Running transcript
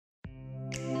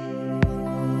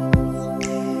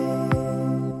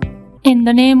In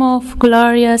the name of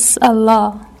glorious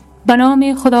Allah. به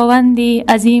نام خداوندی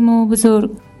عظیم و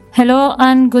بزرگ. Hello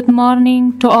and good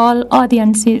morning to all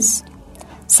audiences.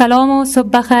 سلام و صبح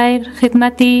بخیر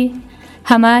خدمتی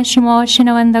همه شما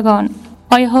شنوندگان.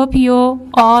 I hope you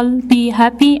all be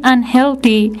happy and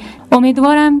healthy.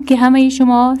 امیدوارم که همه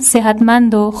شما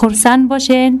صحتمند و خرسند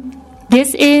باشین.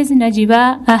 This is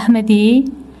Najiba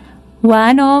Ahmadi,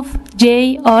 one of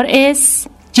JRS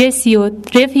Jesuit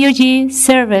Refugee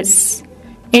Service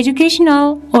Educational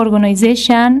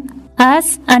Organization. As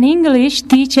an English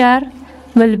teacher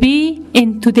will be in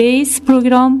today's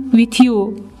program with you.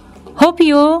 Hope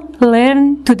you learn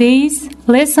today's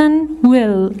lesson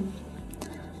well.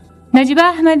 نجیبه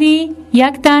احمدی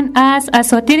یک تن از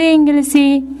اساتید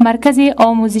انگلیسی مرکز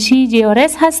آموزشی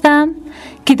JRS هستم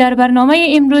که در برنامه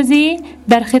امروزی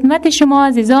در خدمت شما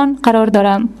عزیزان قرار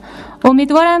دارم.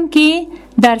 امیدوارم که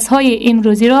درس های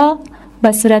امروزی را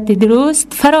به صورت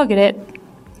درست فرا گیرید.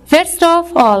 First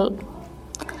of all,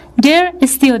 dear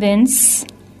students,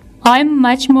 I'm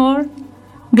much more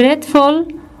grateful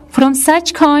from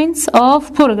such kinds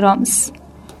of programs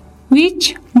which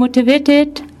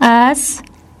motivated us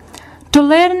to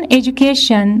learn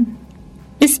education.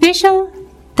 Special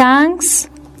thanks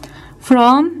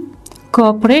from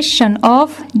cooperation of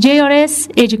JRS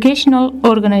Educational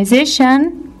Organization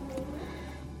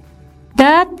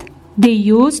that they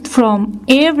used from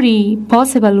every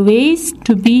possible ways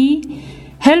to be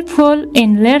helpful in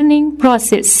learning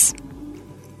process.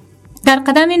 در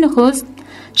قدم نخست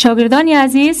شاگردان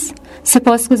عزیز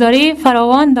سپاسگزاری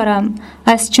فراوان دارم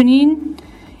از چنین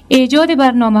ایجاد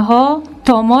برنامه ها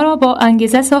تا ما را با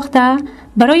انگیزه ساخته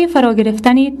برای فرا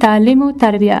گرفتن تعلیم و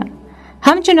تربیت.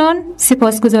 همچنان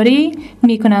سپاسگزاری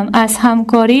می کنم از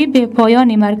همکاری به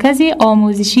پایان مرکز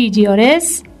آموزشی JRS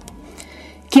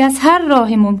که از هر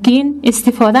راه ممکن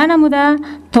استفاده نموده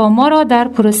تا ما را در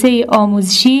پروسه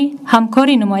آموزشی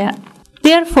همکاری نماید.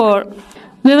 Therefore,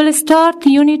 we will start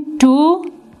Unit 2,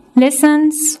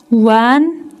 Lessons 1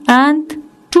 and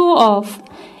 2 of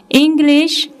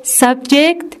English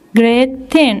Subject Grade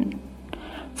 10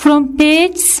 from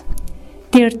page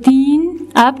 13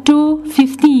 up to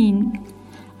 15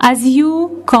 as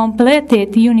you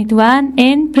completed Unit 1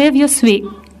 in previous week.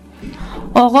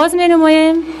 آغاز می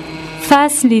نمایم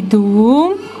فصل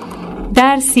دوم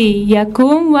درس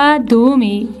یکم و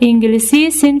دومی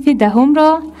انگلیسی صنف دهم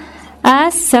را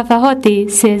از صفحات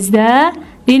 13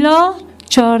 الی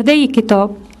 14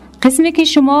 کتاب، قسمی که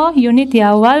شما یونیت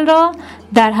اول را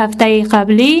در هفته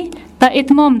قبلی به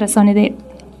اتمام رسانیدید.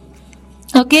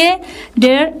 Okay,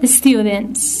 dear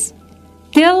students,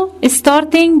 till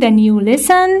starting the new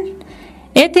lesson,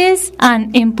 it is an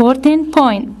important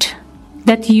point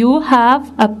that you have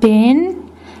a pen,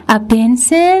 a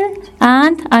pencil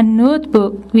and a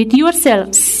notebook with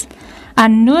yourselves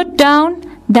and note down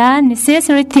the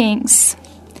necessary things.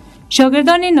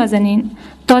 شاگردان نازنین،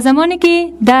 تا زمانی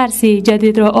که درس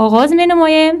جدید را آغاز می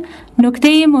نمایم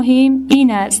نکته مهم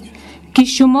این است که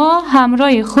شما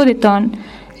همراه خودتان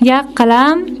یک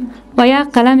قلم و یک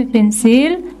قلم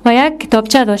پنسیل و یک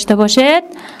کتابچه داشته باشید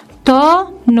تا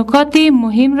نکات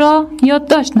مهم را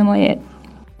یادداشت نمایید.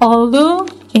 Although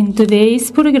in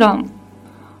today's program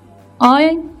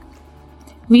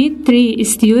with 3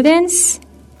 students,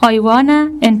 I wanna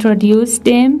introduce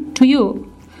them to you.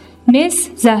 Miss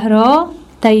Zahra,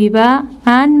 Taiba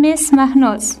and Miss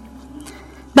Mahnaz.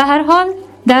 به هر حال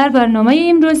در برنامه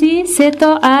امروزی 3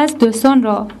 تا از دوستان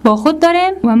را با خود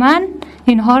داریم و من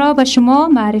اینها را به شما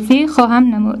معرفی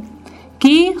خواهم نمود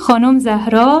که خانم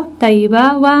زهرا، طیبه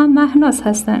و مهناز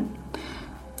هستند.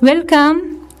 Welcome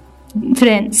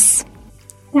friends.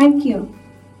 Thank you.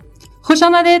 خوش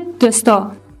آمدید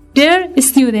دوستا. Dear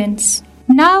students,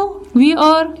 now we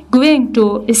are going to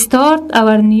start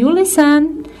our new lesson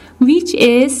which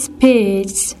is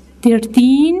page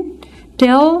 13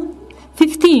 till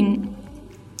 15.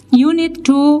 Unit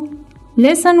 2,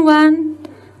 Lesson 1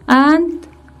 and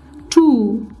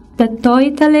 2. The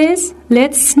title is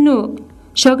Let's Know.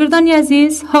 شاگردان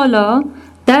عزیز، حالا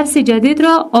درس جدید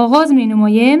را آغاز می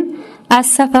نماییم از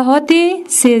صفحات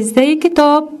 13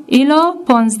 کتاب الی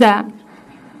 15.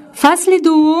 فصل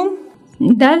دوم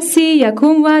درس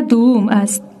یکم و دوم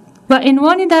است و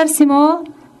عنوان درس ما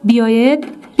بیایید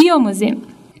بیاموزیم.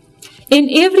 In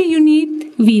every unit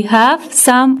we have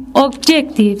some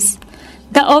objectives.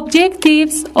 The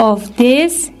objectives of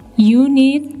this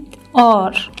unit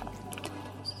are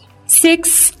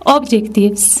 6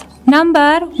 objectives.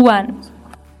 Number 1.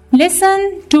 Listen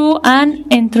to an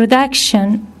introduction.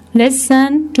 Listen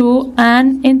to an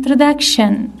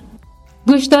introduction.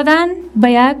 گوش دادن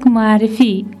به یک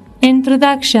معرفی.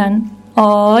 Introduction.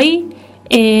 I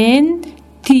N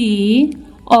T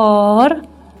R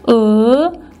O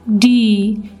D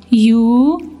U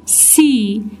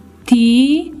C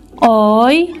T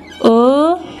I O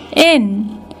N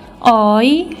I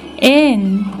N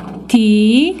T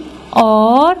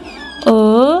R O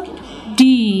D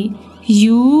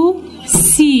U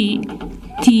C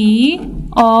T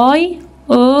I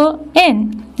O N.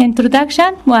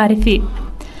 Introduction معرفي.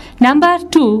 Number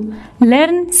 2,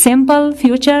 learn simple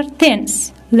future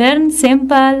tense. Learn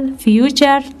simple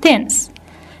future tense.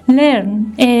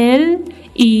 Learn L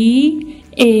E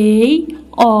A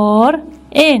R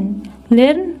N.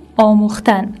 Learn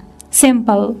آموختن.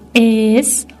 Simple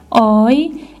S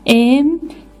I M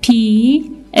P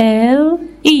L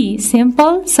E.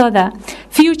 Simple ساده.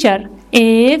 Future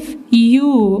F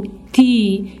U T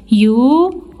U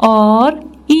R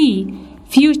E.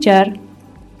 Future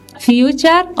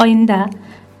future آینده.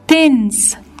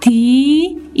 Tense T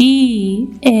E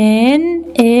N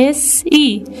S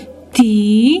E. T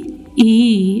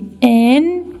E N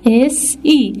S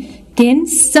E.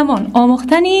 Tense زمان.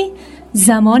 آموختنی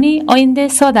زمانی آینده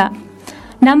ساده.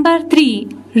 Number 3,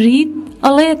 read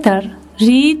a letter.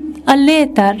 Read a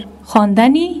letter.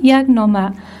 خواندنی یک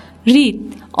نامه. Read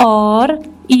R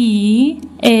E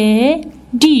A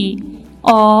D.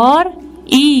 R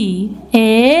E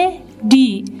A D.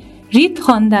 read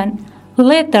خواندن.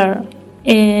 letter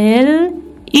L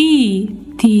E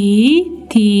T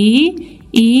T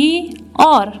E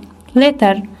R.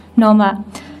 letter نامه.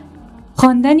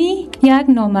 خواندنی یک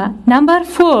نامه. Number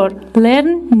 4, learn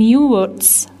new words.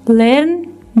 learn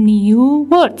new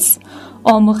words.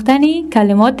 آموختنی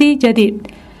کلمات جدید.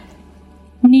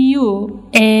 new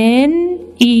N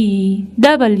E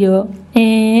W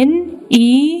N E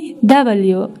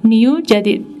W new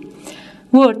جدید.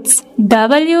 words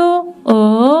W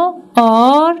O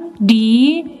R D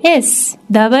S.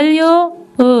 W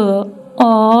O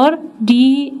R D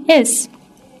S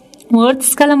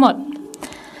words کلمات.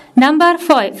 Number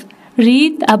 5,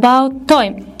 read about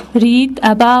time. read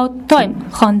about time.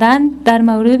 خواندن در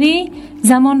مورد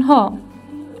زمان ها.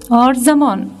 or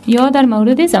زمان یا در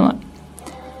مورد زمان.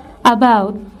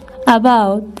 about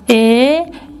A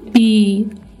B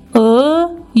O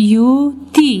U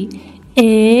T.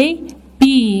 A B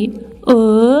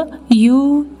O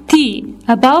U T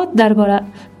about درباره.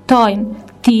 time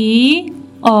T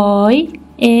I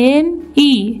M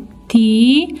E. T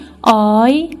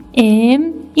I M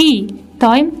E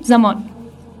time زمان.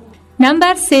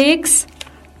 Number 6,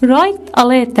 write a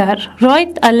letter.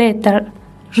 write a letter.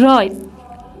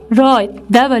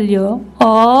 write W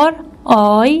R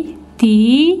I T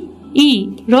E.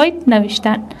 write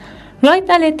نوشتن. write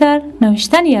a letter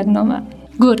نوشتن یک نامه.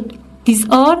 good. These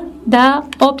are the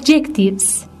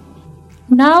objectives.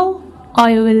 Now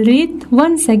I will read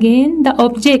once again the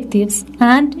objectives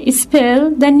and spell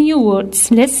the new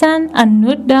words. Listen and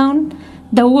note down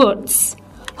the words.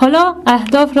 حالا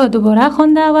اهداف را دوباره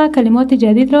خوانده و کلمات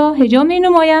جدید را هجا می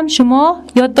نمایم. شما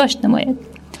یادداشت نمایید.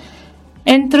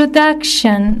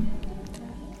 Introduction.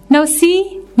 Now see,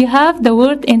 we have the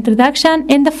word introduction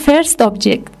in the first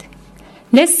object.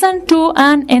 Listen to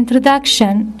an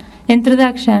introduction.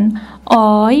 Introduction.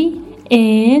 I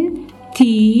N T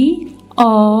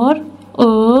R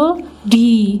O D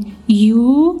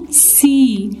U C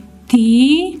T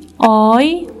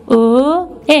I O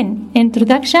N.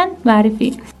 Introduction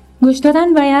معرفی. گوش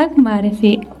دادن به یک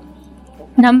معرفی.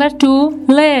 Number 2,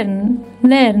 learn.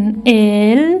 learn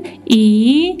L E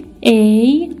A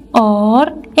R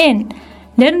N.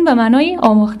 learn به معنای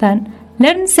آموختن.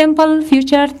 learn simple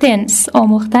future tense.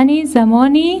 آموختنی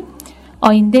زمانی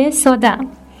آینده ساده.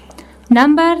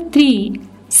 Number 3,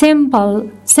 simple.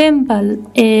 simple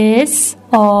S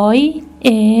I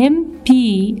M P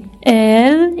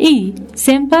L E.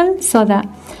 simple ساده.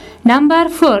 Number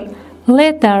 4,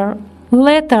 letter.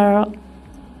 letter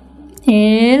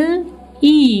L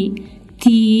E T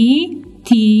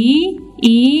T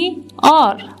E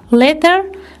R. letter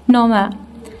نامه.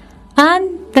 And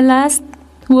the last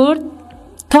word,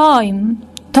 time.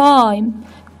 time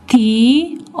T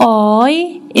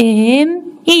I M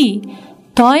E.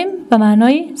 time به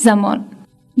معنای زمان.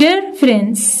 Dear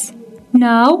friends,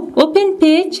 now open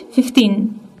page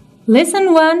 15. Lesson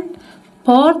 1,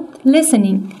 part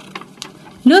listening.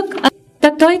 Look at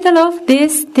the title of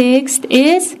this text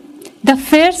is the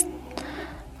first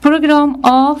program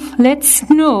of Let's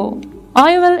Know.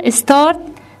 I will start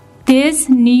these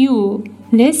new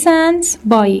lessons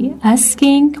by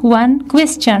asking one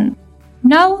question.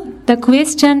 Now the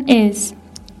question is,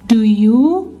 do you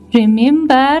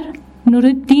remember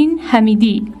نورالدین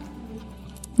حمیدی؟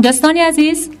 دوستان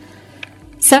عزیز،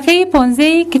 صفحه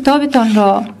 15 کتابتان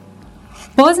را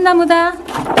باز نموده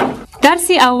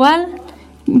درسی اول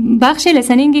بخش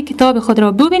لسنینگ کتاب خود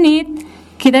را ببینید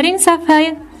که در این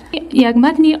صفحه یک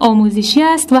متن آموزشی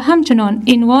است و همچنان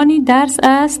عنوان درس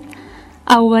است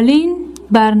اولین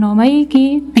برنامه‌ای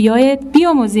که بیاید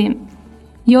بیاموزیم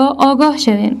یا آگاه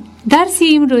شویم. درس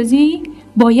امروزی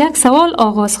با یک سوال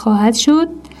آغاز خواهد شد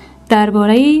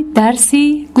درباره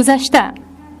درسی گذشته.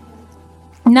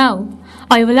 Now,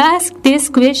 I will ask this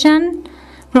question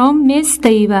from Miss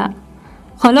طیبه.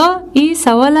 حالا این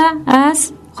سوال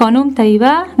از خانم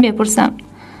طیبه میپرسم.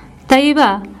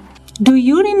 طیبه، Do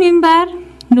you remember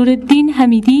نورالدین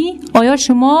حمیدی؟ آیا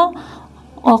شما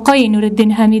آقای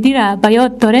نورالدین حمیدی را به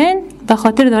یاد دارین؟ به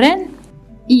خاطر دارین؟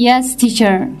 Yes,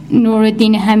 teacher.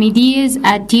 Nuruddin Hamidi is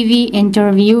a TV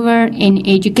interviewer in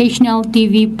educational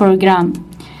TV program.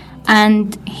 And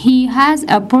he has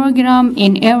a program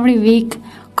in every week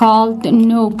called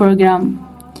No Program.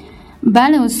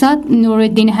 بله استاد،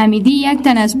 نورالدین حمیدی یک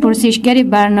تن از پرسشگر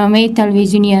برنامه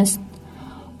تلویزیونی است.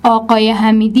 آقای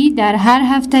حمیدی در هر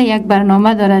هفته یک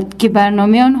برنامه دارد که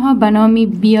برنامه آنها به نام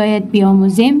بیاید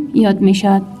بیاموزیم یاد می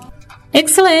شود.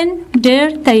 Excellent,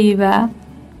 dear طیبه.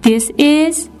 This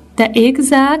is the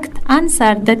exact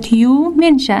answer that you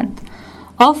mentioned.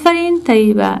 آفرین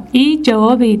طیبه، این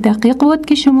جواب دقیق بود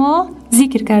که شما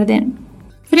ذکر کردین.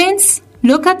 Friends,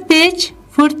 look at page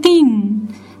 14.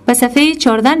 به صفحه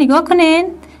 14 نگاه کنین.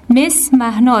 Miss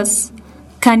مهناز,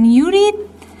 can you read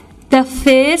the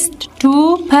first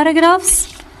two paragraphs?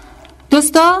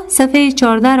 دوستا صفحه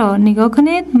 14 را نگاه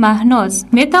کنید. مهناز،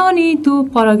 میتوانی دو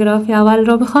پاراگراف اول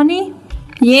را بخوانی؟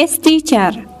 Yes,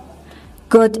 teacher.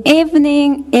 Good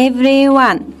evening,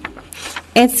 everyone.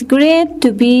 It's great to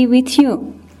be with you.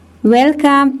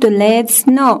 Welcome to Let's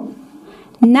Know.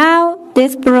 Now,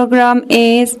 this program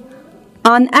is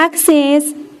on Access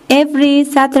every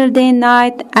Saturday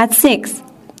night at 6.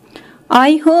 I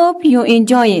hope you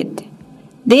enjoy it.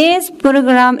 This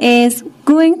program is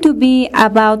going to be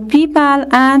about people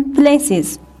and places.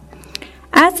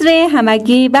 عصر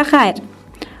همگی بخیر.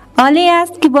 عالی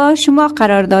است که با شما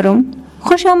قرار دارم.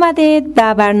 خوش آمدید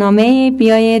به برنامه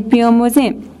بیاید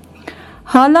بیاموزیم.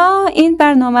 حالا این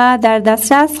برنامه در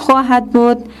دسترس خواهد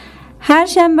بود هر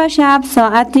شنبه شب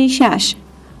ساعت 6.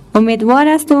 امیدوار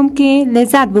هستم که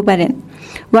لذت ببرین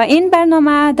و این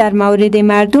برنامه در مورد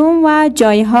مردم و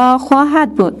جایها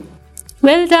خواهد بود.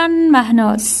 Well done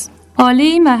مهناز.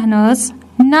 عالی مهناز.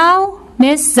 Now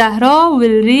Miss زهرا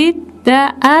will read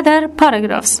the other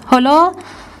paragraphs. حالا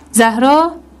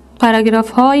زهرا پاراگراف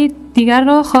های دیگر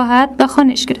را خواهد به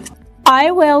خوانش گرفت. I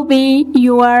will be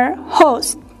your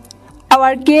host.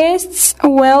 Our guests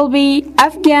will be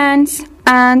Afghans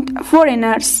and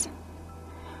foreigners.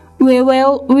 We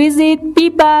will visit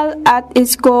people at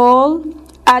school,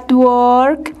 at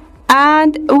work,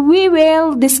 and we will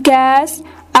discuss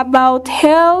about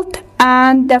health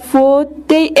and the food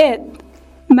they eat.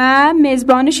 من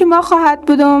میزبان شما خواهد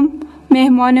بودم.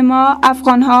 مهمان ما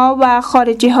افغان‌ها و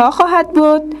خارجی‌ها خواهد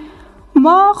بود.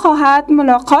 ما خواهد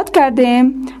ملاقات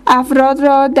کردیم افراد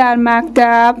را در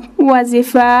مکتب،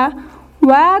 وظیفه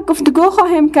و گفتگو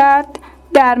خواهیم کرد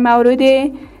در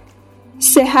مورد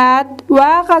صحت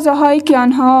و غذاهایی که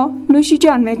آنها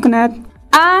نوشیجان می‌کند.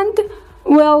 And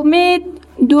we'll meet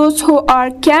those who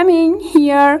are coming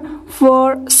here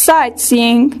for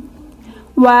sightseeing.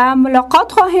 و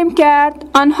ملاقات خواهیم کرد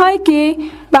آنهایی که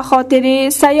به خاطر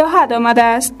سیاحت آمده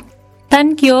است.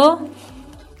 Thank you.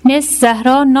 Miss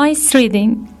Zahra, nice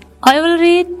reading. I will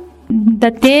read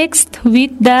the text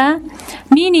with the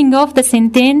meaning of the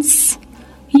sentence.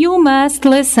 You must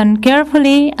listen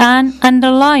carefully and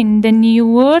underline the new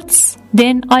words.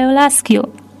 Then I will ask you.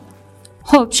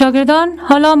 خب شاگردان،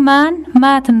 حالا من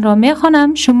متن را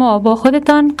میخوانم. شما با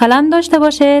خودتان قلم داشته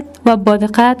باشید و با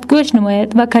دقت گوش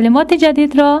نمایید و کلمات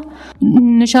جدید را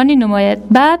نشانی نمایید.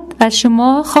 بعد از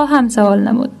شما خواهم سوال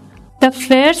نمود. The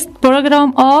first program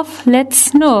of Let's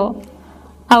Know.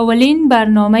 اولین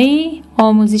برنامه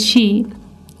آموزشی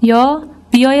یا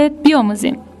بیاید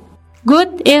بیاموزیم.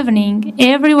 Good evening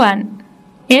everyone.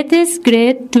 It is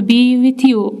great to be with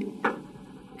you.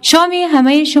 شامی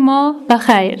همه شما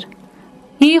بخیر.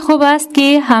 این خوب است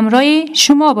که همراه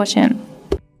شما باشم.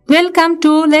 Welcome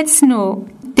to Let's Know.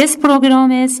 This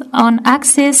program is on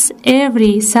Access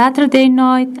every Saturday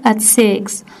night at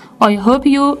 6. I hope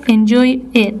you enjoy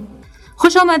it.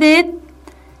 خوش آمدید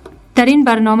در این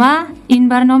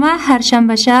برنامه هر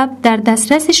شنبه شب در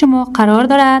دسترس شما قرار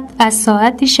دارد از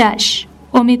ساعت 6.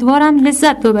 امیدوارم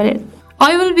لذت ببرید. I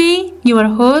will be your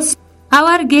host.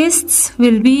 Our guests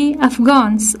will be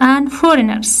Afghans and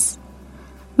foreigners.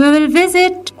 We will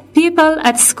visit people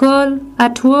at school,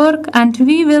 at work, and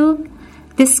we will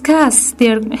discuss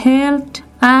their health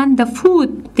and the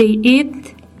food they eat.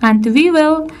 and we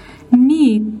will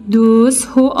meet those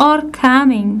who are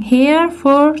coming here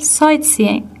for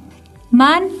sightseeing.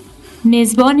 من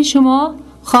میزبان شما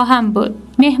خواهم بود.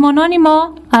 مهمانان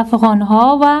ما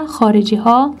افغان‌ها و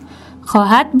خارجی‌ها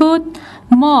خواهد بود.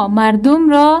 ما مردم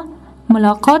را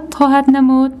ملاقات خواهد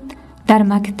نمود در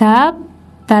مکتب،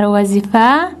 در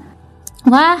وظیفه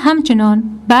و همچنان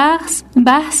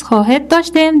بحث خواهد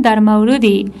داشتیم در مورد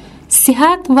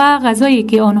صحت و غذایی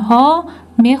که آنها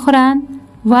میخورند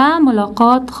و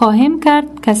ملاقات خواهیم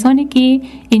کرد کسانی که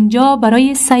اینجا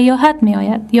برای سیاحت می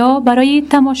آید یا برای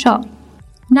تماشا.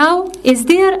 Now, is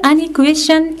there any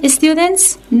question, students?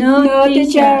 No,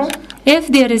 teacher. If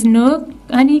there is no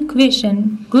any question,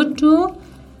 go to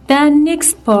the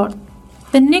next part.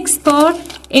 The next part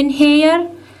in here,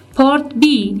 part B,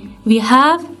 we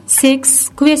have 6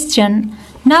 questions.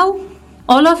 Now,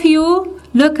 all of you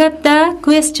look at the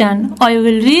question. I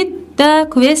will read the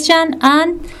question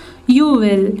and you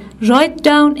will write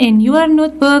down in your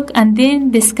notebook and then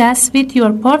discuss with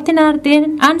your partner, then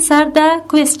answer the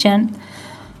question.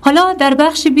 حالا در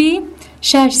بخش بی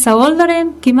 6 سوال داریم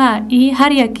که من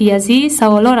هر یکی از این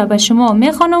سوالا را به شما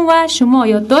میخوانم و شما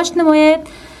یادداشت نمایید،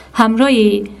 همراه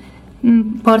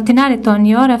پارتنرتان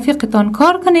یا رفیقتان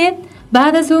کار کنید.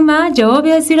 بعد از اون من جواب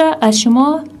از را از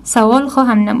شما سوال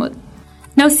خواهم نمود.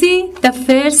 Now see, the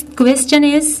first question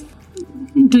is,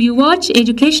 do you watch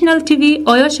educational TV?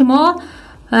 آیا شما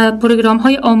پروگرام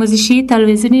های آموزشی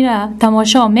تلویزیونی را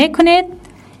تماشا میکنید؟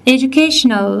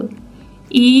 Educational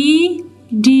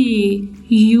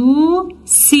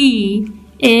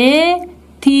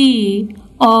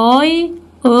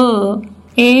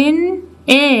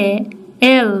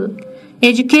E-D-U-C-A-T-I-O-N-A-L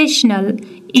Educational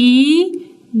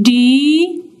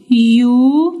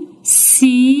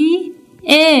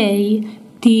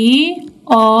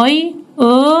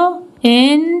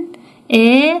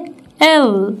E-D-U-C-A-T-I-O-N-A-L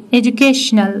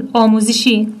Educational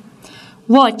آموزشی.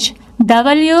 Watch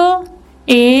W-A-T-C-H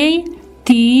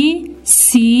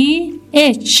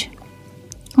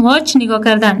Watch نگاه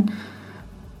کردن.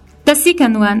 The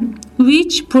second one,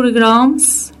 which programs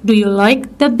do you like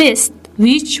the best?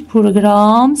 Which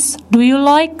programs do you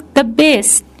like the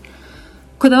best?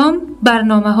 کدام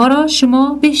برنامه ها را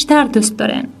شما بیشتر دوست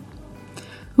دارین؟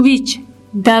 Which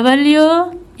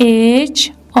W-H-I-C-H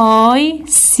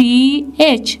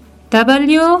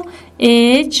W-H-I-C-H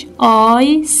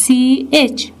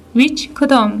Which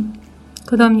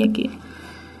کدام یکی؟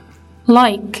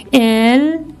 Like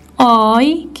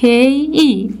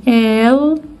L-I-K-E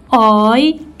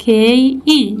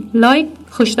L-I-K-E Like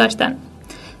خوش داشتن.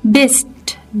 Best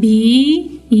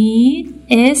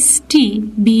B-E-S-T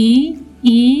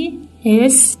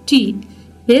B-E-S-T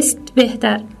Best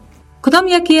بهتر. کدام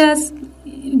یکی از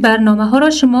برنامه ها را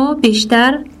شما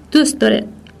بیشتر دوست دارید؟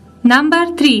 Number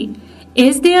 3,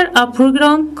 is there a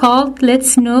program called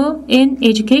Let's Know in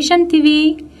Education TV?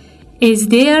 Is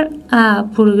there a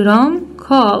program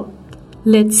called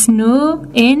Let's Know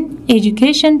in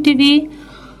Education TV?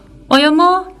 آیا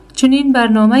ما چنین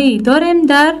برنامه‌ای داریم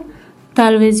در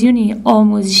تلویزیونی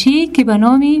آموزشی که به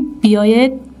نام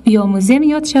بیاید بیاموزیم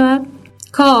یاد شود؟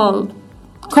 Call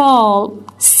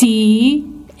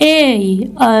C-A-L-L-E-D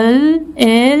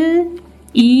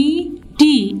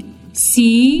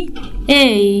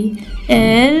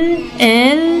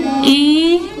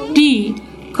C-A-L-L-E-D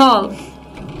Call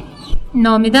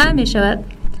نامیده می شود.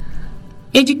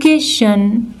 Education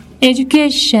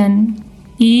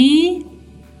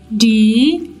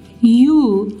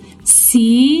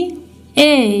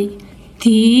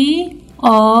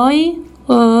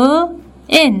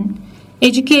E-D-U-C-A-T-I-O-N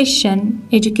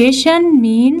Education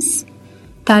means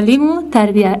تعلیم و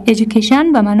تربیت. Education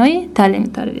به معنای تعلیم و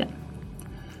تربیت.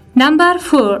 Number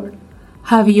 4,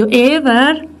 have you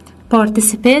ever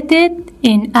participated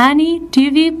in any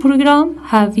TV program?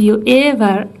 Have you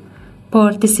ever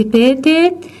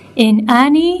participated in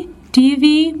any TV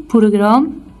program?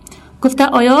 گفته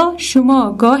آیا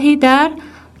شما گاهی در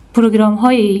پروگرام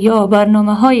های یا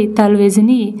برنامه های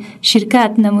تلویزیونی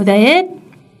شرکت نموده اید؟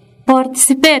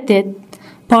 Participated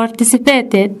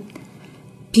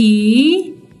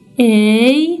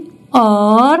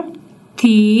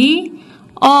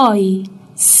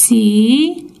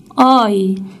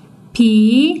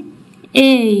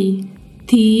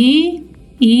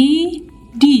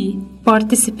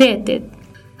Participated.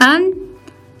 And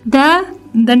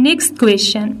the next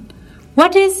question,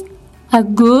 what is a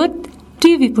good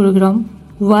TV program?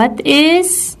 What is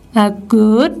a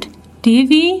good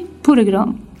TV program?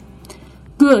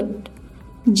 Good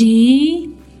G-O-O-D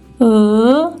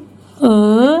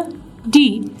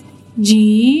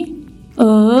G-O-O-D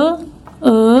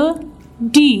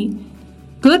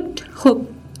Good خوب.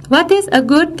 What is a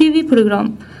good TV program?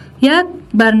 یک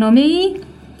برنامه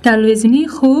تلویزیونی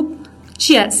خوب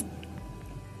چی است؟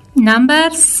 Number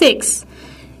 6.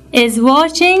 Is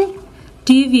watching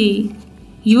TV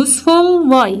useful?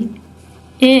 Why?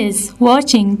 Is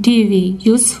watching TV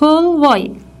useful? Why?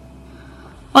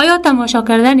 آیا تماشا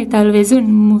کردن تلویزیون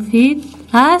مفید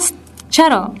است؟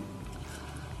 چرا؟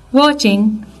 Watching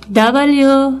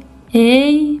W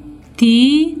A T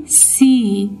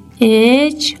C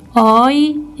H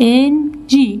I N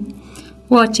G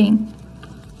Watching.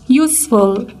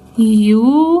 Useful U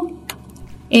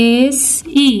S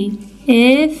E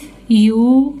F U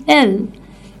L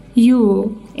U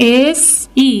S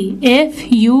E F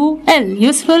U L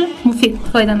Useful مفید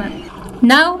فایده‌مند.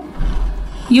 Now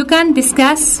you can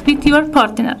discuss with your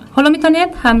partner. حالا میتونید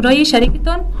همراه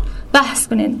شریکتون بحث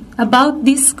کنید about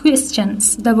these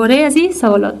questions. درباره از این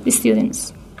سوالات students.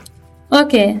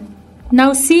 Okay.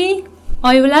 Now see,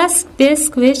 I will ask these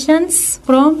questions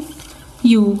from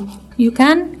you. You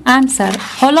can answer.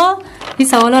 حالا این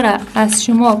سوالا را از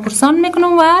شما پرسان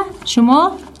میکنم و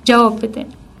شما جواب بده.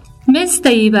 Miss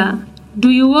طیبه, do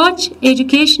you watch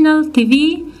educational TV?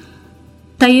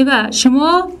 طیبه,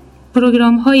 شما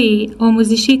پروگرام های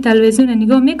آموزشی تلویزیون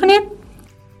نگاه میکنید؟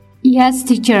 Yes,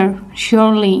 teacher,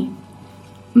 surely.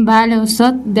 بله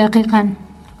استاد، دقیقاً.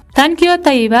 Thank you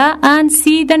طیبه. And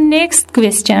see the next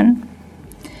question.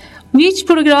 Which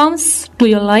programs do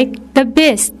you like the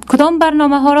best? کدام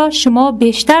برنامه ها را شما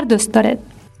بیشتر دوست دارید؟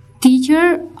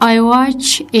 Teacher, I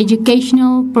watch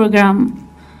educational program.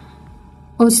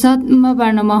 استاد، ما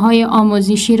برنامه های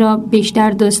آموزشی را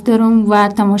بیشتر دوست دارم و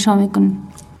تماشا میکنم.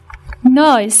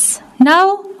 Nice. Now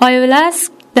I will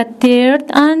ask the third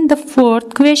and the fourth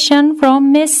question from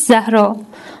Miss زهرا.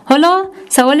 حالا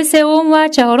سوال سوم و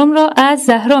چهارم را از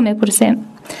زهرا میپرسیم.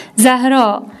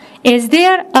 زهرا, is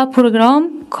there a program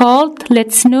called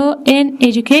Let's Know in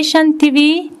Education TV?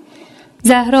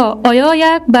 زهرا, آیا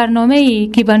یک برنامه‌ای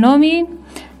که به نام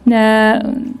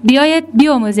بیایید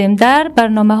بیاموزیم در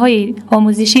برنامه های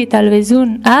آموزشی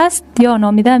تلویزیون است یا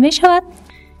نامیده می شود؟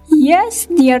 Yes,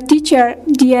 dear teacher,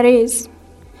 there is.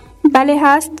 بله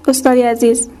هست استاد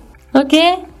عزیز.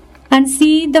 Okay, and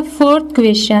see the fourth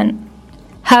question.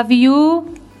 Have you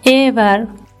ever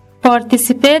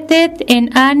participated in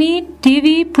any TV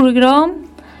program?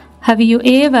 Have you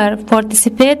ever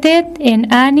participated in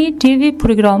any TV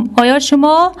program? آیا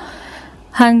شما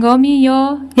هنگامی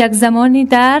یا یک زمانی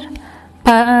در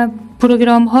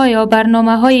پروگرام ها یا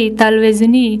برنامه های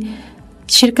تلویزیونی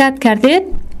شرکت کردید؟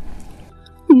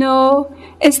 No,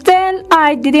 still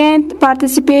I didn't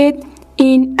participate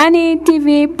in any TV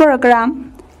program,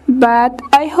 but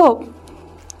I hope.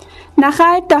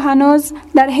 نخیر تا هنوز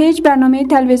در هیچ برنامه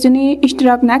تلویزیونی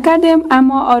اشتراک نکردم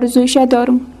اما آرزویش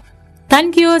دارم.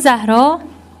 Thank you Zahra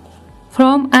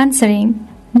from answering.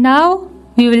 Now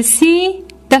we will see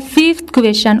the fifth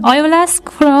question. I will ask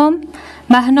from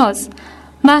Mahnaz.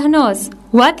 Mahnaz,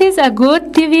 what is a good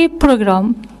TV program?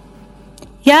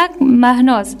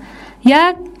 Mahnaz,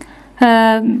 یک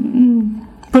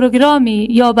پروگرامی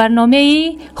یا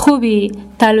برنامه خوبی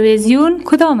تلویزیون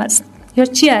کدام است یا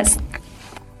چی است؟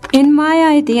 In my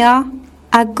idea,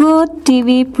 a good TV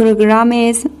program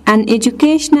is an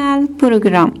educational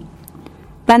program.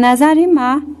 به نظر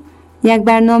ما یک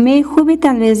برنامه خوبی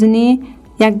تلویزیونی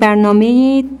یک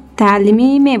برنامه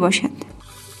تعلیمی می باشد.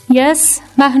 Yes,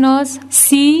 Mahnaz,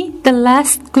 see the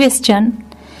last question.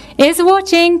 Is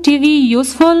watching TV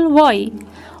useful? Why?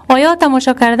 آیا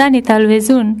تماشا کردن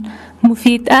تلویزیون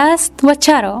مفید است و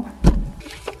چرا؟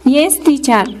 Yes,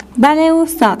 teacher. بله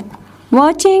استاد.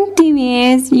 Watching TV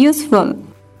is useful.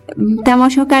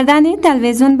 تماشا کردن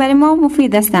تلویزیون برای ما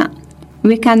مفید است.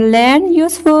 We can learn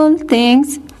useful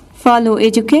things, follow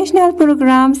educational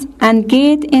programs and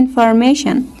get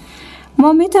information.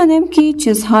 ما میتونیم که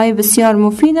چیزهای بسیار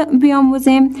مفید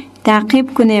بیاموزیم،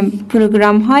 تعقیب کنیم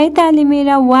پروگرام‌های تعلیمی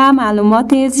را و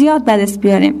معلومات زیاد به دست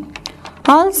بیاریم.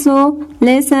 Also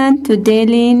listen to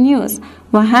daily news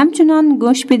و همچنان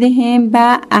گوش بدهیم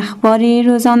به اخبار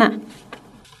روزانه.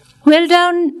 Well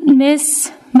done,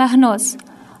 Miss Mahnaz.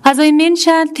 As I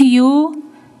mentioned to you,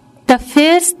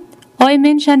 I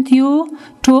mentioned to you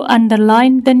to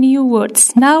underline the new words.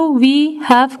 Now we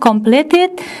have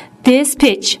completed this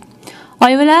page.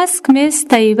 I will ask Miss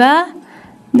Taiba.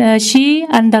 She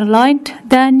underlined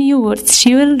the new words. She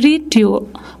will read to you.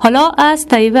 حالا از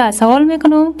طیبه سوال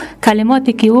میکنم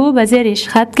کلماتی که او به زیرش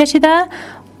خط کشیده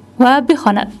و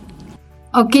بخواند.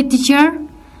 Okay, teacher.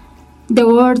 The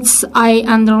words I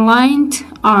underlined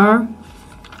are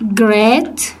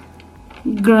great,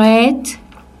 great,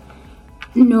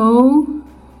 no,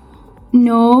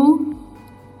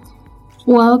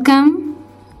 welcome,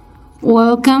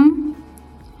 welcome,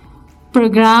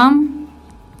 program,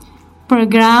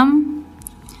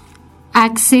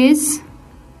 access,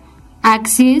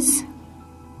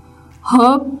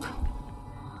 hope,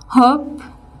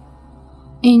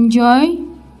 enjoy,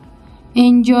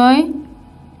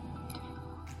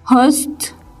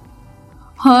 host,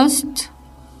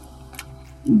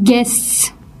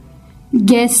 guests,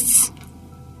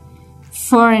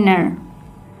 foreigner.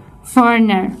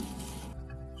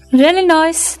 Really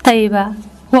nice, طيبة.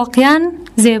 واقعاً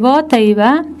زیبا،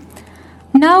 طيبة.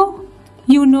 Now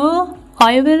you know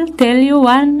I will tell you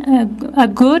a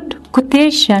good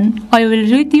quotation. I will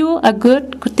read you a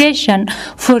good quotation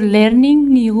for learning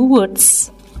new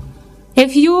words.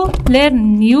 If you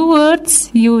learn new words,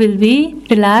 you will be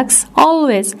relaxed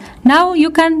always. Now you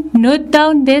can note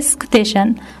down this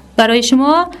quotation. برای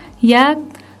شما یک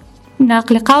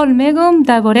نقل قول میگم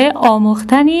درباره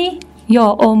آموختنی یا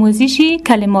آموزشی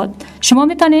کلمات. شما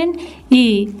میتونین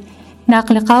این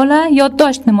نقل قول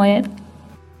یادداشت نمایید.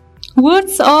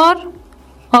 Words are,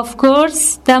 of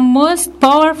course, the most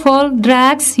powerful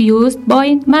drugs used by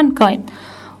mankind.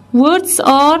 Words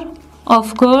are, of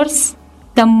course,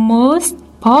 the most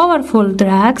powerful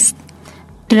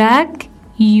drug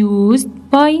used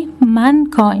by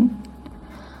mankind.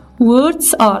 Words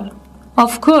are,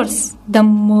 of course, the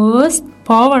most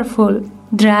powerful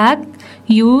drug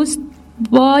used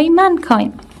by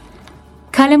mankind.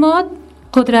 کلمات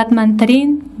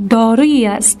قدرتمندترین دارویی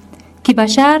است که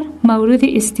بشر مورد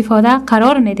استفاده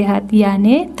قرار می دهد.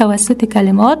 یعنی توسط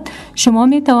کلمات شما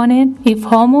می توانید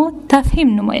افهام و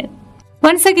تفهیم نمایید.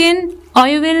 Once again,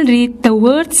 I will read the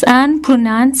words and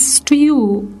pronounce to you,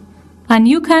 and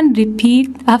you can repeat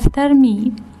after me.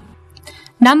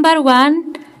 Number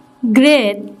 1,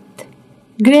 great.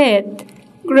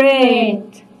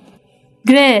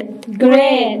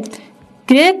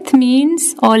 Great means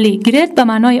عالی. Great به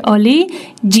معنای عالی.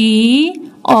 G-R-E-A-T.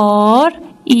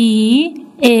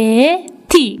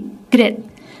 Great.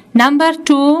 Number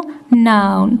 2,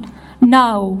 noun.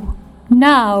 Now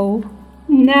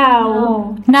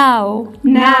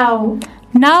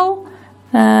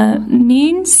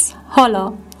means حالا.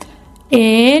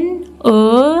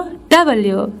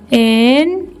 N-O-W.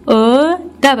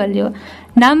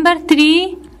 Number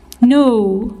 3, no.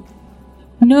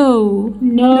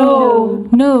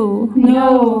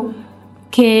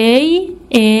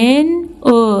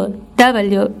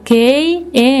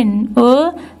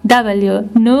 K-N-O-W.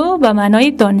 No به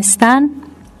معنای دانستن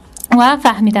و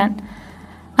فهمیدن.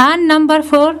 And number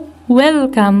 4,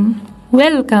 welcome.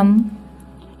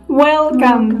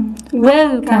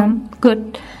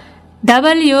 Good.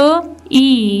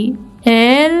 W-E-L-C-O-M-E.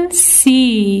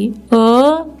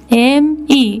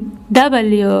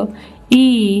 W-E-L-C-O-M-E.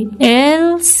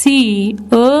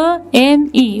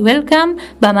 Welcome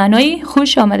به معنای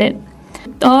خوش آمدید.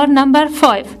 Or number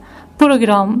 5,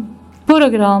 program.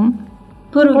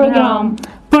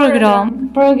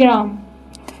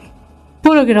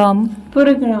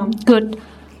 Good.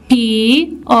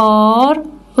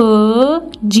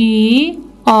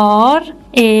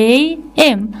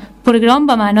 P-R-O-G-R-A-M. program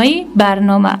به معنای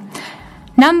برنامه.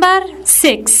 Number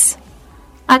 6,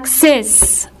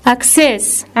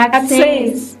 access.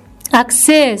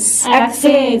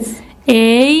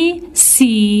 A-C-C-E-S-S.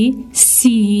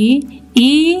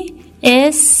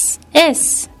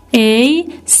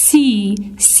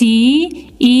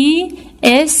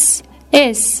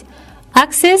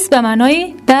 access به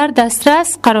معنای در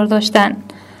دسترس قرار داشتن.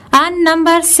 And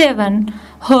number 7,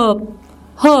 hope.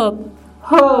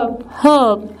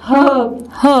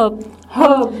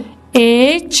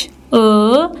 H-O-P-E.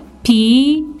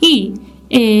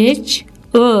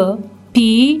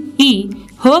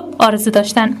 hope آرزو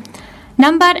داشتن.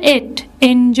 Number 8,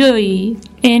 enjoy.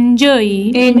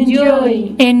 E-N-J-O-Y.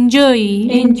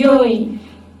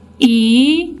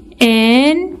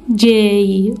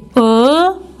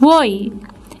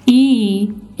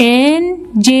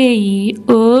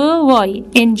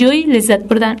 enjoy لذت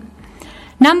بردن.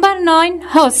 Number 9,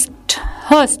 host.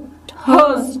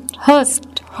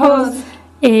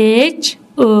 H-O-S-T.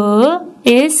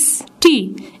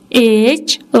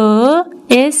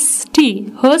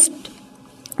 host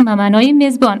به معنای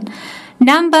میزبان.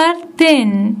 Number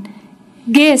 10,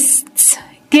 guests.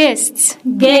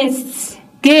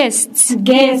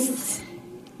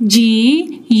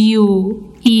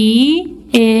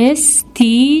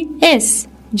 G-U-E-S-T-S.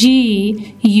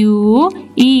 G-U-E-S-T-S.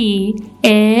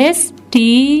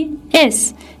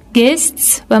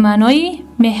 guests به معنای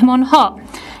مهمان ها.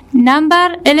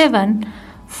 Number 11,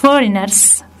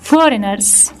 foreigners.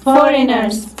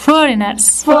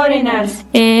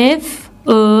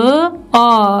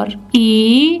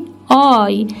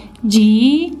 F-O-R-E-I-G-N-E-R.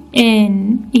 G-N-E-R-S.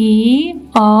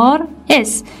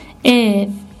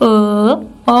 F-O-R-E-I.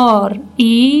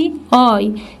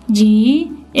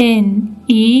 G-N-E-R-S.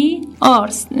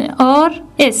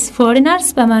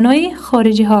 foreigners به معنای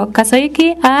خارجی ها، کسایی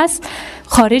که از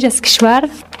خارج از کشور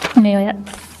می آید.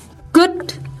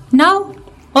 Good. Now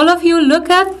all of you look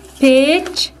at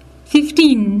page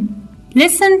 15.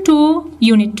 Listen to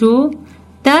Unit 2,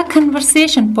 the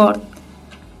conversation part.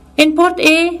 In part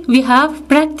A, we have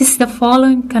practiced the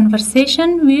following conversation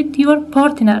with your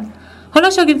partner. حالا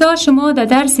شاگردان شما در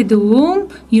درس دوم،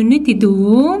 یونیت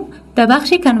دوم، در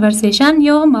بخش conversation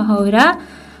یا محاوره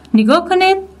نگاه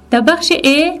کنید. در بخش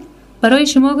A برای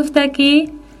شما گفته که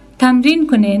تمرین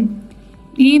کنید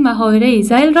این محاوره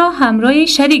زیل را همراه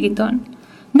شریکتان.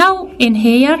 Now in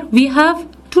here we have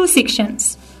two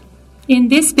sections. In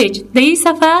this page, در این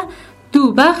صفحه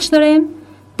دو بخش داریم.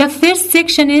 The first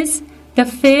section is the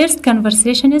first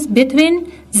conversation is between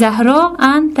زهرا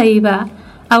and طیبه.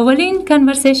 اولین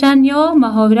conversation یا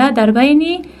محاوره در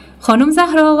بین خانم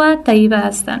زهرا و طیبه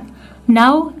هستند.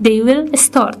 Now they will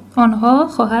start. آنها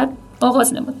خواهد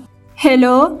آغاز نمود.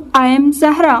 Hello, I am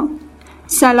زهرا.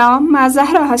 سلام، من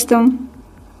زهرا هستم.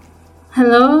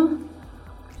 Hello,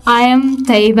 I am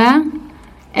طیبه.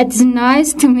 It's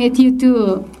nice to meet you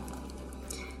too.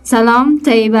 سلام،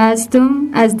 طیبه هستم.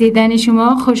 از دیدن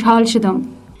شما خوشحال شدم.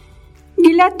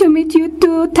 Glad to meet you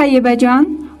too, طیبه جان.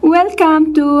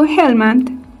 Welcome to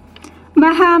Helmand.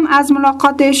 من هم از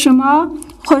ملاقات شما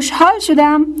خوشحال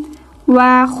شدم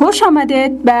و خوش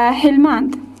آمدید به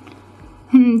هلمند.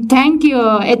 Thank you.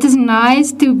 It is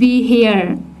nice to be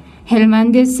here.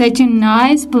 Helmand is such a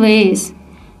nice place.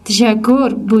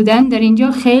 تشکر. بودن در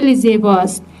اینجا خیلی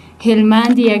زیباست.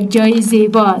 هلمند یک جای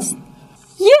زیباست.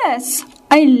 Yes,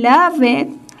 I love it.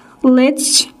 Let's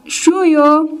show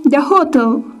you the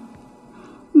hotel.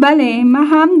 بله، من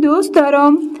هم دوست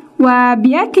دارم و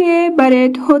بیا که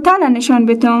برات هتل نشان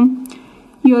بدم.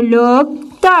 You look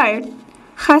tired.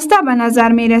 خسته به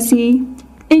نظر می رسی.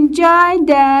 Enjoy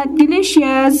the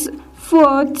delicious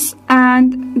foods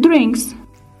and drinks.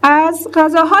 از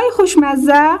غذاهای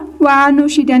خوشمزه و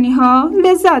نوشیدنی ها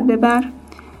لذت ببر.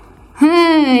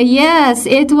 Yes,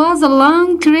 it was a long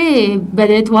trip, but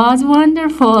it was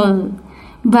wonderful.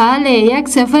 بله، یک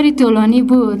سفر طولانی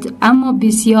بود، اما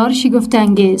بسیار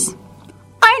شگفت‌انگیز.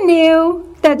 I knew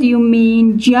that you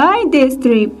enjoy this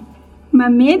trip.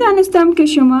 من میدانستم که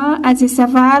شما از این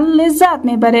سفر لذت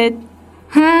میبرید.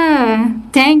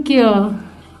 Thank you.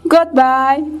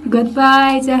 Goodbye.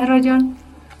 Goodbye, زهرا جان.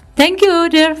 Thank you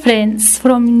dear friends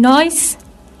from nice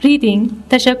reading.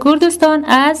 تشکر دوستان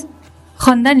از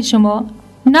خواندن شما.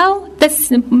 Now the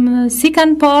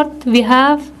second part we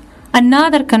have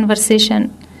another conversation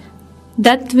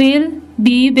that will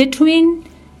be between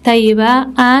طیبه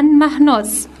and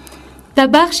مهناز. در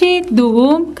بخش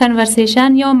دوم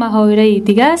conversation یا محاوره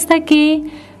دیگه است که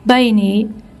بین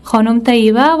خانم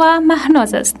طیبه و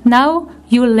مهناز است. Now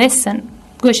you listen.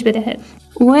 گوش بدهید.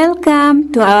 Welcome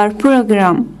to our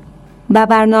program. به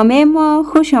برنامه ما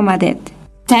خوش آمدید.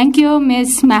 Thank you,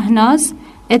 Miss مهناز.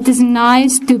 It is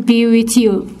nice to be with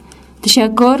you.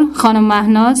 تشکر خانم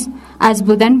مهناز. از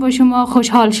بودن با شما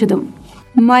خوشحال شدم.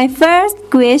 My first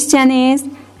question is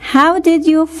how did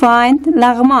you find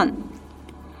لغمان؟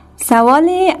 سوال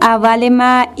اول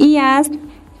ما ای است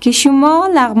که شما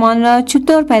لغمان را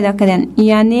چطور پیدا کردن؟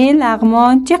 یعنی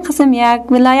لغمان چه قسم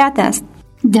یک ولایت است؟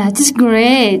 That is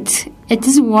great. It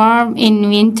is warm in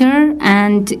winter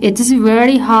and it is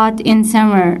very hot in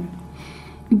summer.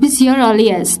 بسیار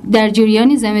عالی است. در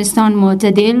جریان زمستان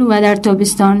معتدل و در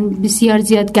تابستان بسیار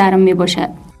زیاد گرم می باشد.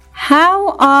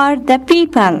 How are the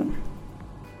people؟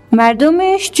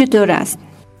 مردمش چطور است؟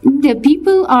 The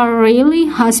people are really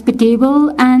hospitable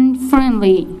and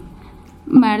friendly.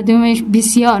 مردمش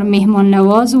بسیار مهمان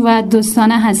نواز و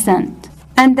دوستانه هستند.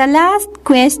 And the last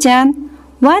question,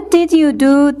 what did you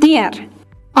do there؟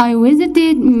 I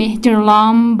visited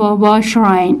مهترلام بابا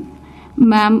shrine.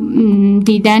 من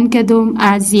دیدن کردم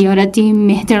از زیارت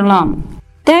مهترلام.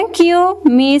 Thank you,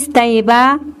 Miss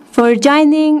طیبه, for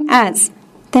joining us.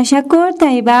 تشکر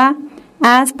طیبه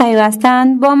از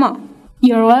پیوستن با ما.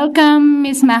 You're welcome,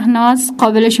 Miss مهناز.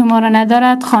 قابل شما را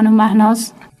ندارد خانم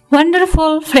مهناز.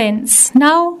 Wonderful friends.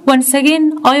 Now once again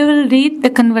I will read the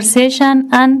conversation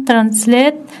and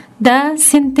translate the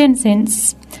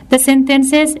sentences. The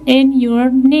sentences in your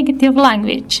native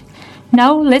language.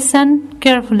 Now listen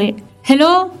carefully.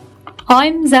 Hello,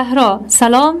 I'm Zahra.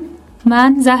 Salam,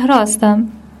 man Zahra هستم.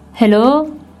 Hello,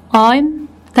 I'm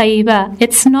طیبه.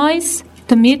 It's nice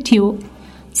to meet you.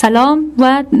 سلام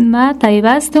و من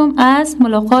طیبه هستم. از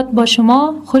ملاقات با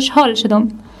شما خوشحال شدم.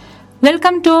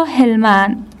 Welcome to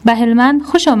Helmand. به هلمند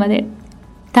خوش آمده.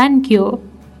 Thank you.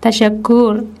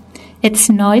 تشکر. It's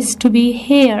nice to be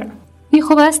here. این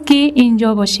خوب است که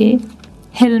اینجا باشی.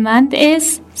 هلمند is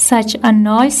such a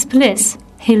nice place.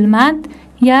 هلمند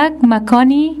یک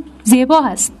مکانی زیبا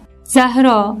است.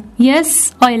 زهرا Yes,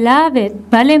 I love it.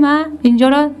 بله من اینجا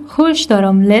را خوش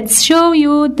دارم. Let's show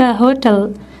you the hotel.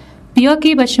 بیا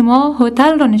که به شما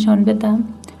هتل را نشان بدم.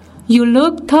 You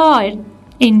look tired.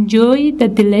 Enjoy the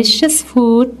delicious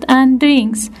food and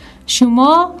drinks.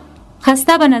 شما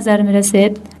خسته به نظر می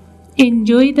رسید.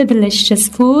 Enjoy the delicious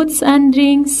foods and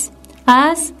drinks.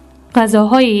 از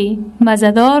غذاهای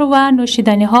مزه‌دار و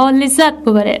نوشیدنی ها لذت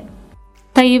ببرید.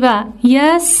 طیبه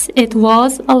Yes, it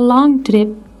was a long trip.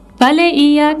 بله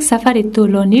این یک سفر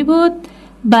طولانی بود.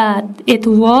 But it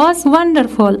was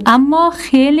wonderful. اما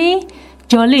خیلی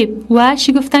جالب و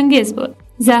شگفت‌انگیز بود.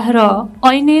 زهرا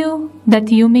I knew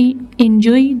that you may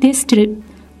enjoy this trip.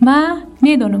 من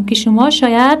میدونم که شما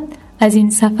شاید از این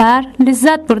سفر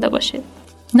لذت برده باشید.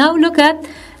 Now look at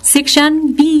section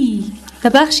B. در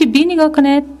بخش B نگاه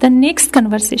کنید. The next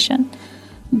conversation.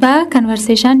 با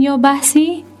conversation یا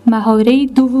بحثی محاوره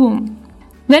دوم.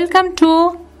 Welcome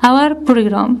to our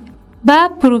program. با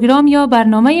پروگرام یا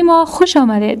برنامه ما خوش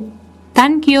آمدید.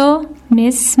 Thank you,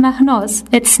 Miss مهناز.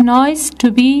 It's nice to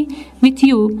be with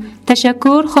you.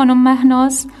 تشکر خانم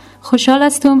مهناز. خوشحال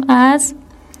هستم از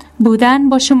بودن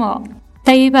با شما.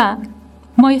 طیبه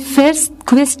My first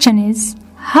question is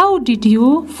How did you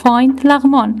find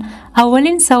لغمان؟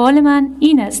 اولین سوال من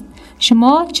این است.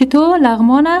 شما چطور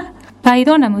لغمان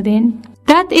پیدا نمودین؟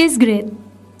 That is great.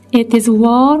 It is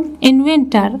warm in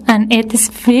winter and it is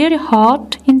very hot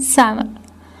in summer.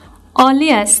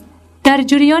 عالی است. در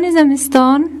جریان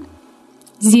زمستان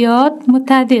زیاد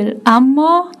معتدل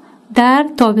اما در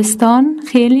تابستان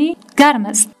خیلی گرم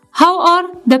است. How are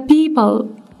the people؟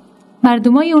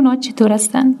 مردمای اونا چطور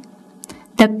هستند؟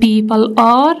 The people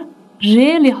are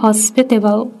really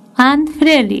hospitable and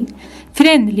friendly.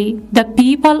 The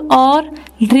people are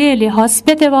really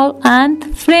hospitable and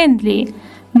friendly.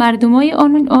 مردمای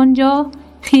آنجا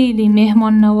خیلی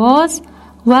مهمان نواز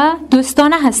و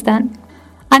دوستانه هستند.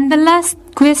 And the last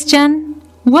question,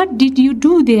 what did you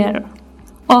do there?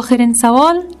 آخرین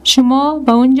سوال، شما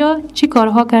با اونجا چی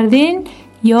کارها کردین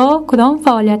یا کدام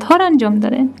فعالیت ها را انجام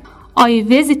دادین؟ I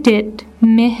visited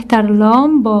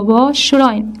مهترلام بابا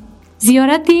شراین.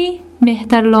 زیارتی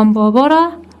مهترلام بابا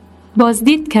را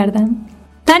بازدید کردم.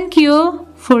 Thank you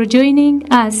for joining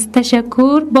us.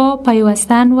 تشکر با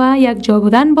پیوستن و یک جا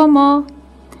بودن با ما.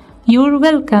 You're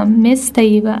welcome, Miss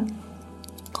طیبه.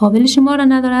 قابل شما را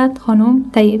ندارد خانم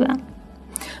طیبه.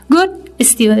 Good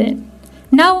student.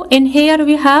 Now in here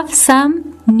we have some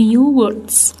new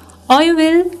words. I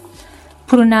will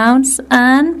pronounce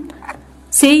and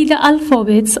say the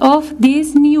alphabets of these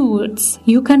new words.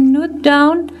 You can note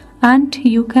down and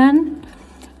you can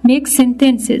make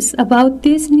sentences about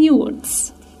these new words.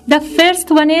 The first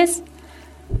one is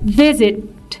visit.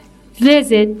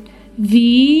 Visit.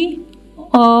 V-I-S-I-T.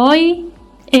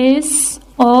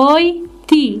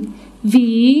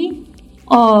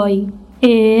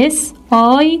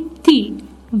 V-I-S-I-T.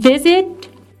 Visit.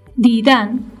 دیدن.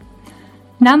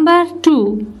 Number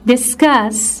 2.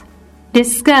 Discuss.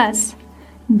 Discuss.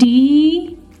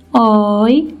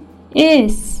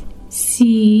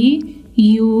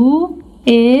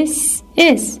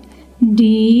 D-I-S-C-U-S-S.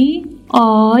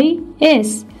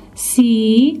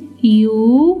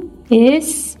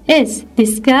 D-I-S-C-U-S-S.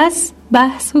 Discuss.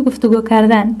 بحث و گفتگو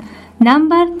کردن.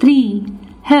 Number 3.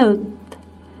 Help.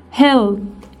 Help.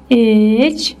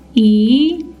 H-E-A-L-T-H.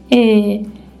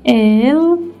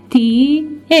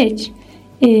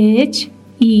 H-E-A-L-T-H.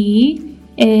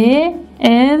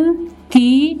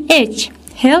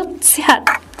 Help. صحت.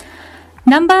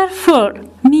 Number 4.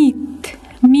 Meet.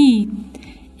 Meet.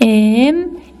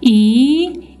 M-E-E-T.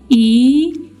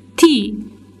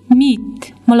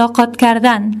 Meet. ملاقات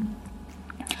کردن.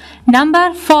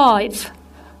 Number 5.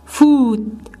 Food.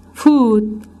 Food.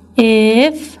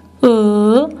 F-O-O-D.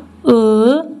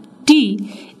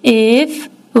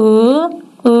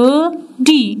 F-O-O-D.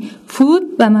 Food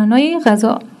به معنای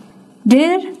غذا.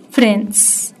 Dear friends,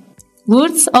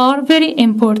 words are very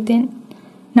important.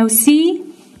 Now see,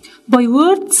 by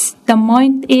words the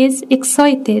mind is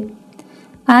excited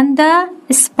and the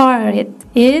spirit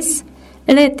is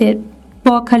elated.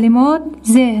 با کلمات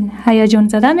ذهن هیجان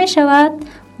زده می شود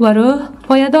و روح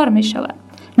پایدار می شود.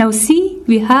 Now see,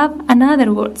 we have another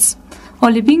words.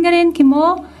 حالا بینگرین که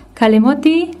ما کلمات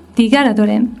دیگر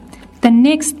داریم. The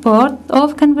next part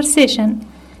of conversation.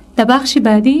 در بخش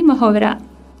بعدی محاوره.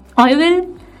 I will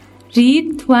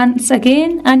read once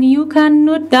again and you can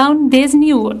note down these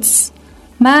new words.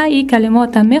 من این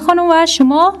کلمات هم میخونم و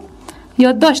شما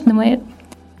یادداشت نمایید.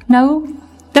 Now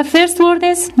the first word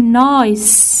is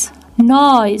noise.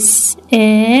 Noise.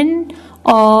 N-I-C-E.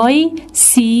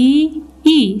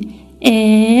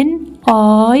 N-I-C-E.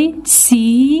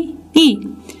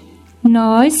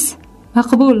 Noise.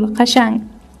 مقبول. قشنگ.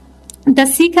 The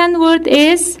second word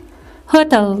is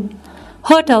hotel.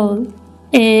 Hotel.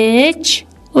 H-O-T-E-L.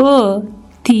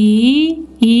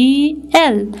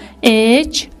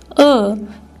 H-O-T-E-L.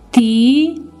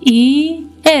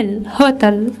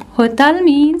 Hotel. Hotel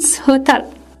means hotel.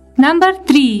 Number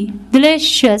 3.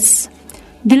 Delicious.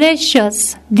 Delicious.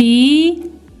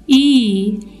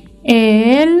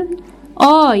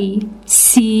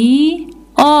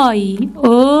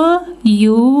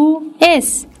 D-E-L-I-C-I-O-U-S.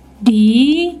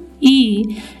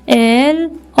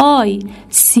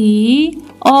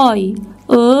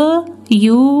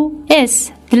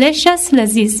 D-E-L-I-C-I-O-U-S. Delicious.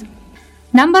 لذيذ.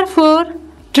 Number 4.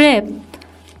 Trip.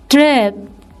 Trip.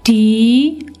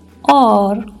 T-R-I-P.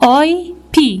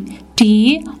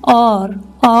 T-R-I-P.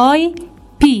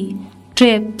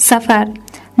 Trip. سفر.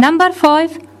 Number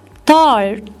 5.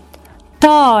 Tart.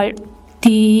 Tart.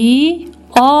 T-I-R-E-D.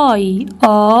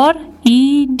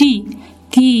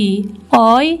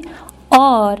 T-I-R-E-D.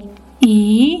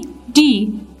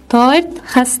 Tart.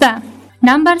 خسته.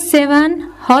 Number 7.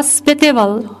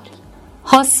 Hospitable.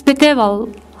 Hospitable.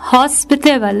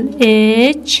 Hospitable.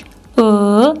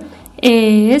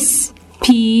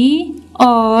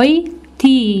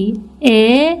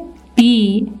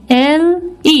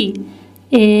 H-O-S-P-I-T-A-B-L-E.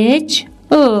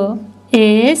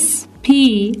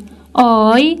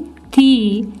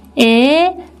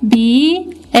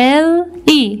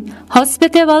 H-O-S-P-I-T-A-B-L-E.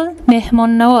 Hospitable.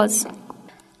 مهمان نواز.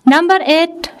 Number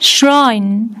 8.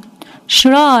 Shrine.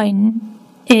 Shrine.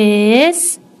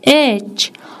 S-H-R-I-N-E.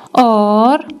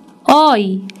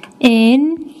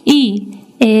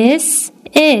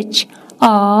 S-H-R-I-N-E.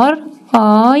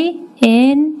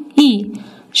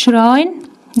 Shrine.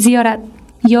 زیارت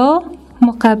یا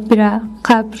مقبره.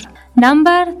 قبر.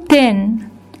 Number 10.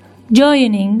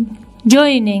 Joining.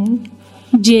 Joining.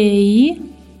 J-O-I-N-I-N-G.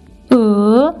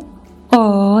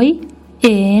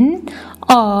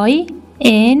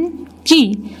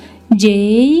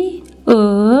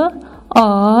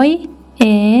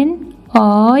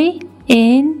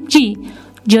 J-O-I-N-I-N-G.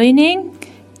 Joining.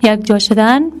 یک جا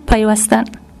شدن. پیوستن.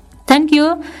 Thank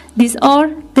you. These are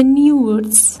the new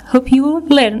words. Hope you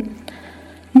learn.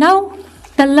 Now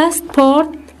the last part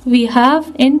we have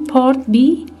in part B,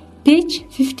 page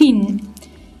 15.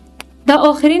 در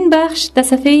آخرین بخش در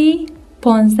صفحه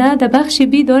 15 در بخش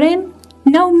B داریم.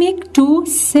 Now make two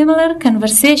similar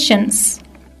conversations.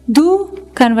 دو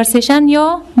conversation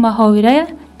یا محاوره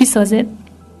بسازید.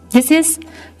 This is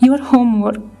your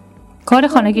homework. کار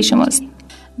خانگی شماست.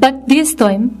 But this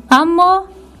time, اما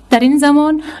در این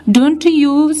زمان don't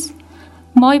use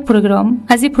my program.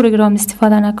 از این پروگرام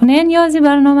استفاده نکنین یا از این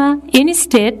برنامه.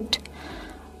 Instead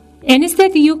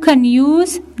you can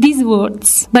use these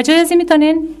words. بجای از این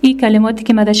میتونین این کلماتی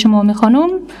که من در شما میخوانم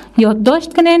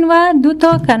یادداشت کنین و دو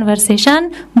تا conversation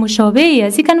مشابه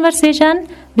از این conversation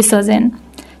بسازین.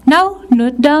 Now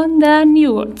note down the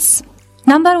new words.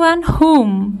 Number 1.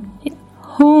 Home.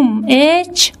 Home.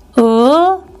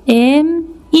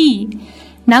 H-O-M-E.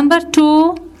 Number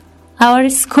 2. Our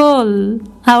school.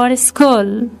 Our school.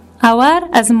 Our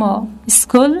از ما.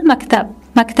 School مکتب.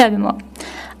 مکتب ما.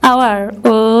 Our.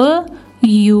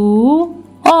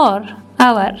 O-U-R.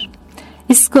 Our.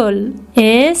 School.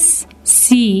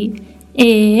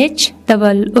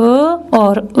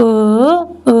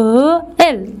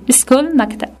 S-C-H-O-O-R-O-O-L. School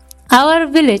مكتب. Our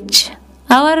village.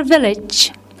 Our village.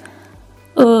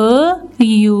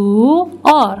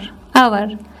 O-U-R. Our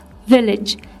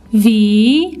village.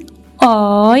 V-I-L-L-A-G-E.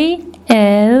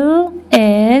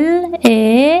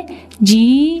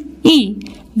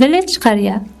 Village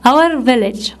قرية. Our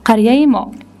village قرية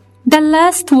ما. The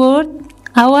last word.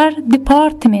 Our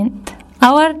department.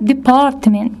 Our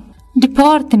department.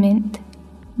 Department.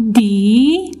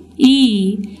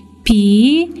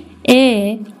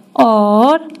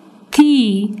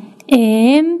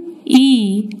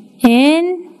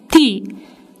 D-E-P-A-R-T-M-E-N-T.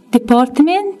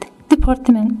 Department.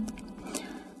 Department.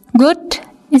 Good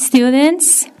students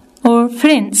or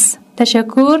friends.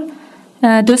 تشکر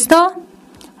دوستا.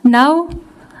 Now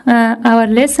our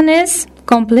lesson is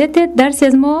completed. درس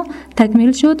از ما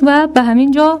تکمیل شد و به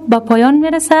همین جا به پایان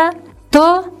میرسه.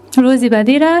 تا روزی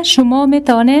بعدی را شما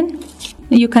میتونین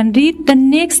you can read the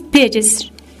next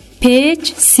pages,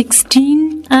 page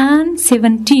 16 and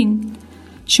 17.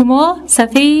 شما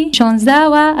صفحه 16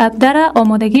 و 17 را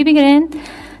آمادگی بگیرین.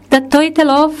 The title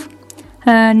of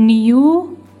new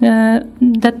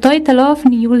The title of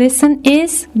new lesson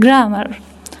is grammar.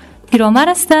 گرامر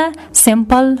است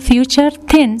simple future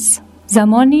tense.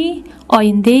 زمانی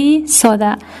آینده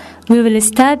ساده. We will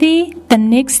study the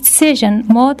next session.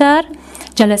 ما در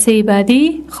جلسه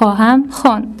بعدی خواهم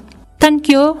خواند. Thank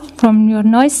you from your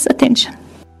nice attention.